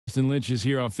Dustin Lynch is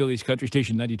here on Philly's Country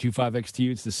Station 92.5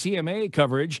 XTU. It's the CMA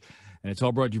coverage, and it's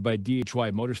all brought to you by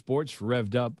DHY Motorsports.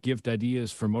 Revved up gift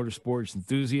ideas for motorsports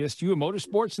enthusiasts. You a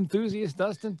motorsports enthusiast,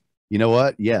 Dustin? You know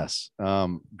what? Yes.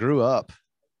 Grew up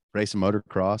racing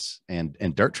motocross and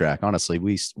dirt track. Honestly,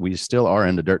 we still are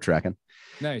into dirt tracking.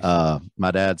 Nice.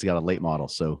 My dad's got a late model,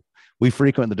 so we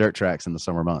frequent the dirt tracks in the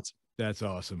summer months. That's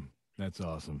awesome. That's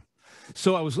awesome.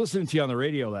 So I was listening to you on the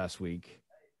radio last week,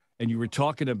 and you were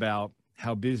talking about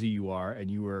how busy you are,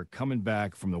 and you were coming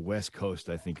back from the West Coast,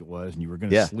 I think it was, and you were going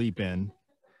to sleep in,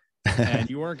 and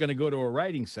you weren't going to go to a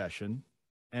writing session.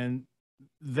 And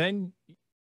then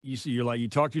you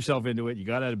talked yourself into it. You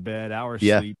got out of bed, hour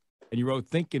sleep, and you wrote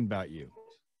Thinking About You.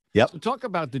 Yep. So talk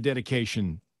about the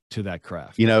dedication to that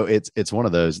craft. You know, it's one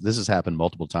of those, this has happened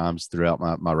multiple times throughout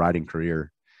my writing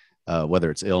career,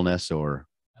 whether it's illness or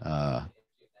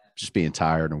just being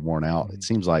tired and worn out. It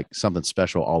seems like something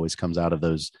special always comes out of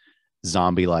those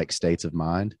zombie-like states of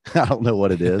mind. I don't know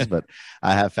what it is, but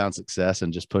I have found success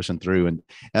in just pushing through.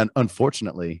 And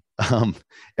unfortunately,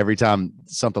 every time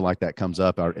something like that comes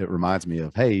up, it reminds me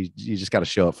of, hey, you just got to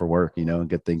show up for work, and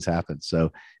good things happen.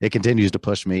 So it continues to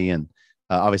push me. And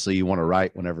obviously you want to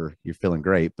write whenever you're feeling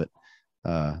great, but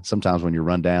sometimes when you're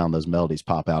run down, those melodies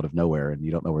pop out of nowhere and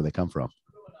you don't know where they come from.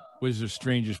 What is the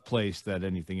strangest place that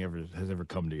anything has ever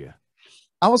come to you?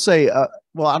 I will say,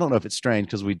 well, I don't know if it's strange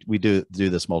because we do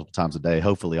this multiple times a day.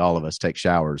 Hopefully all of us take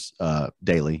showers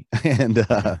daily. And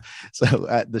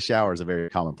so the shower is a very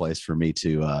common place for me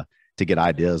to get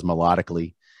ideas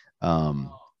melodically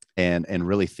and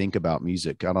really think about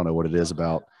music. I don't know what it is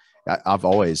about. I've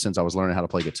always, since I was learning how to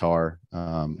play guitar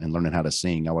and learning how to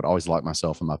sing, I would always lock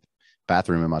myself in my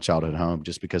bathroom in my childhood home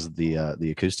just because of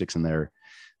the acoustics in there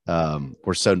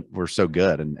were so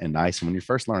good and nice. And when you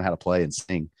first learn how to play and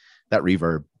sing, that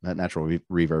reverb, that natural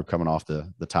reverb coming off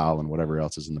the tile and whatever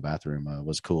else is in the bathroom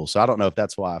was cool. So I don't know if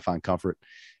that's why I find comfort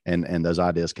and those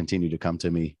ideas continue to come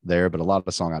to me there, but a lot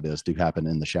of song ideas do happen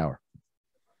in the shower.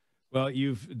 Well,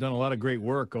 you've done a lot of great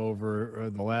work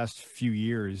over the last few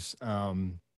years.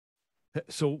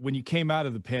 So when you came out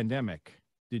of the pandemic,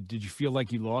 did you feel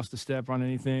like you lost a step on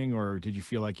anything, or did you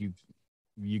feel like you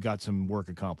got some work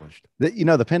accomplished?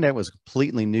 The pandemic was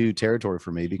completely new territory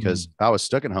for me because I was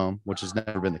stuck at home, which has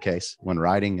never been the case when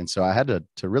writing. And so I had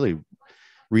to really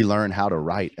relearn how to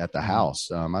write at the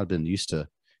house. I've been used to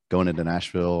going into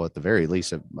Nashville. At the very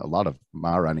least, a lot of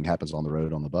my writing happens on the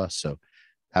road, on the bus. So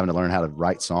having to learn how to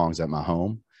write songs at my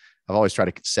home, I've always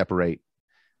tried to separate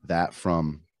that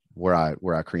from where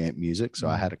I create music. So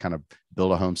I had to kind of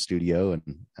build a home studio, and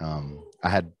I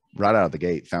had right out of the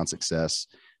gate found success.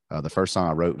 The first song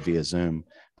I wrote via Zoom,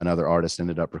 another artist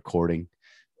ended up recording.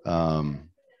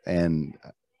 And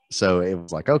so it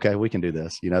was like, okay, we can do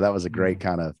this. That was a great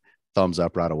kind of thumbs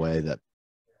up right away that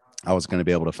I was going to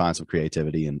be able to find some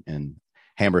creativity and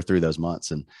hammer through those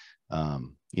months. And,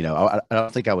 I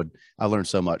don't think I learned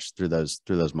so much through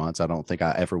those months. I don't think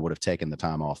I ever would have taken the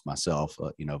time off myself,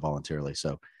 voluntarily.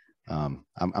 So I'm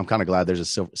kind of glad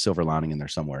there's a silver lining in there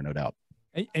somewhere, no doubt.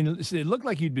 And it looked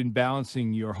like you'd been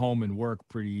balancing your home and work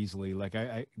pretty easily. Like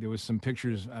there was some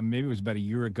pictures, maybe it was about a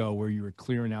year ago, where you were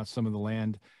clearing out some of the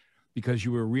land because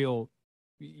you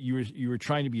were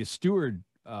trying to be a steward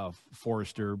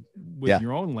forester with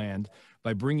your own land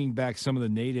by bringing back some of the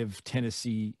native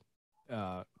Tennessee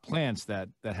plants that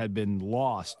had been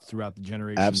lost throughout the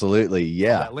generations. Absolutely,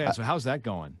 yeah. That land. So how's that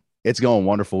going? It's going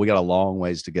wonderful. We got a long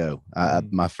ways to go.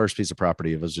 My first piece of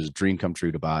property, it was just a dream come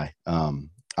true to buy.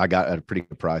 I got at a pretty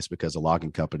good price because a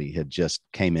logging company had just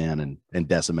came in and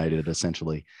decimated it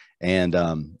essentially. And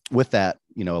with that,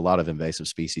 a lot of invasive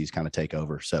species kind of take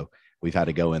over. So we've had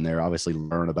to go in there, obviously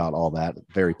learn about all that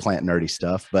very plant nerdy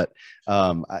stuff. But,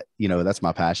 that's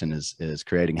my passion is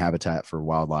creating habitat for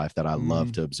wildlife that I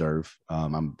love to observe.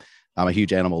 I'm a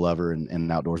huge animal lover and an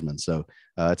outdoorsman. So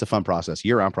it's a fun process,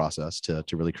 year-round process to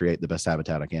really create the best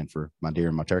habitat I can for my deer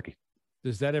and my turkey.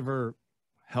 Does that ever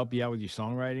help you out with your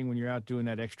songwriting when you're out doing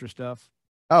that extra stuff?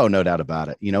 Oh, no doubt about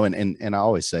it. And I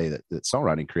always say that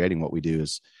songwriting, creating what we do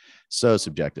is so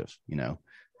subjective.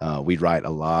 We'd write a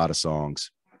lot of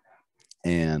songs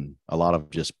and a lot of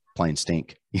just plain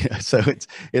stink. So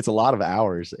it's a lot of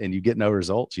hours and you get no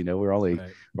results. We're only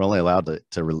allowed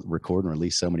to record and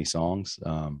release so many songs.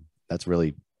 That's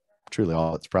really truly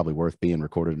all it's probably worth being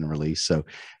recorded and released. So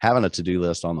having a to-do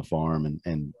list on the farm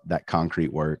and that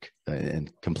concrete work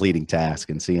and completing tasks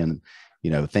and seeing,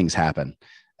 things happen.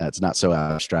 It's not so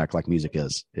abstract like music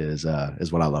is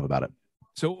what I love about it.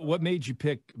 So what made you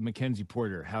pick Mackenzie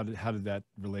Porter? How did that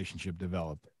relationship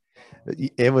develop?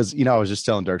 It was, I was just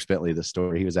telling Dirk Bentley this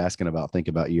story. He was asking about Think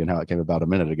About You and how it came about a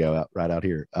minute ago right out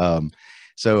here.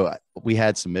 So we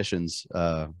had submissions.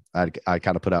 I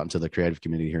kind of put out into the creative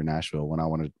community here in Nashville when I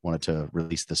wanted to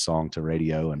release this song to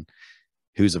radio, and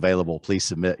who's available, please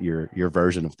submit your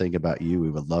version of Think About You. We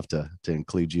would love to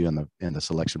include you in the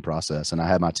selection process. And I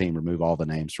had my team remove all the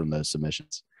names from those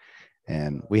submissions.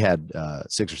 And we had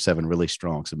 6 or 7 really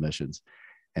strong submissions.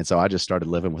 And so I just started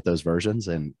living with those versions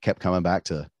and kept coming back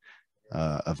to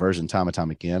a version time and time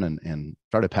again, and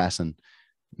started passing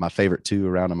my favorite 2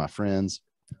 around to my friends.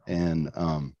 And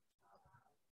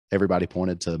everybody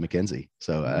pointed to Mackenzie.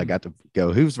 So I got to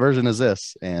go, whose version is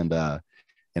this? And it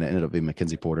ended up being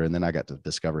Mackenzie Porter. And then I got to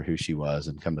discover who she was,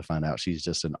 and come to find out she's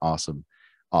just an awesome,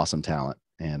 awesome talent.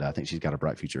 And I think she's got a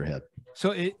bright future ahead.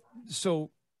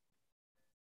 So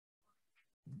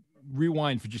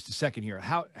rewind for just a second here.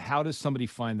 How does somebody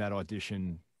find that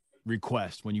audition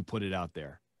request when you put it out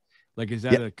there? Like, is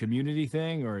that a community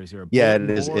thing, or is there a it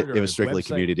is. It was strictly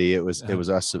community. It was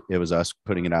us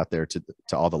putting it out there to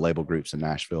all the label groups in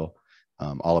Nashville,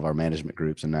 all of our management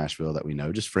groups in Nashville that we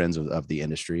know, just friends of the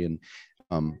industry. And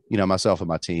myself and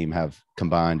my team have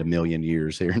combined 1 million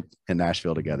years here in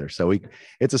Nashville together. So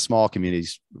it's a small community,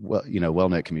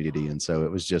 well-knit community. And so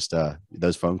it was just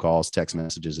those phone calls, text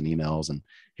messages, and emails, and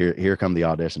here come the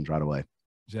auditions right away.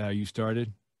 Is that how you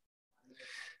started?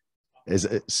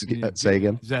 Say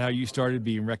again? Is that how you started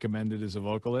being recommended as a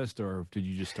vocalist, or did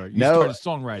you just start? No,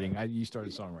 started songwriting. You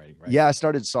started songwriting, right? Yeah, I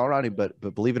started songwriting, but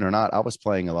believe it or not, I was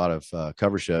playing a lot of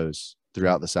cover shows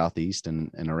throughout the Southeast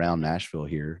and around Nashville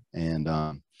here, and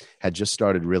had just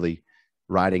started really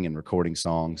writing and recording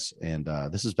songs. And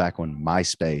this is back when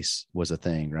MySpace was a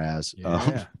thing, Razz.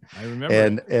 Yeah, I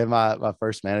remember. And my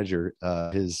first manager,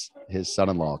 his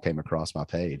son-in-law came across my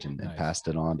page and passed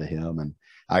it on to him. And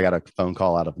I got a phone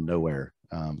call out of nowhere.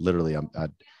 Literally,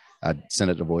 I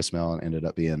sent it to voicemail, and ended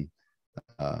up being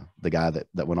the guy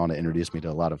that went on to introduce me to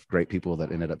a lot of great people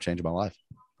that ended up changing my life.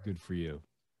 Good for you.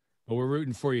 Well, we're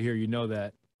rooting for you here. You know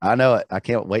that. I know it. I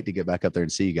can't wait to get back up there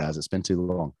and see you guys. It's been too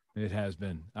long. It has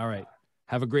been. All right.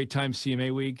 Have a great time,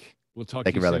 CMA week. We'll talk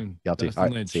Thank to you brother. soon. Y'all too. Dustin All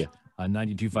right, Lynch see ya. On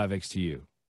 92.5 XTU.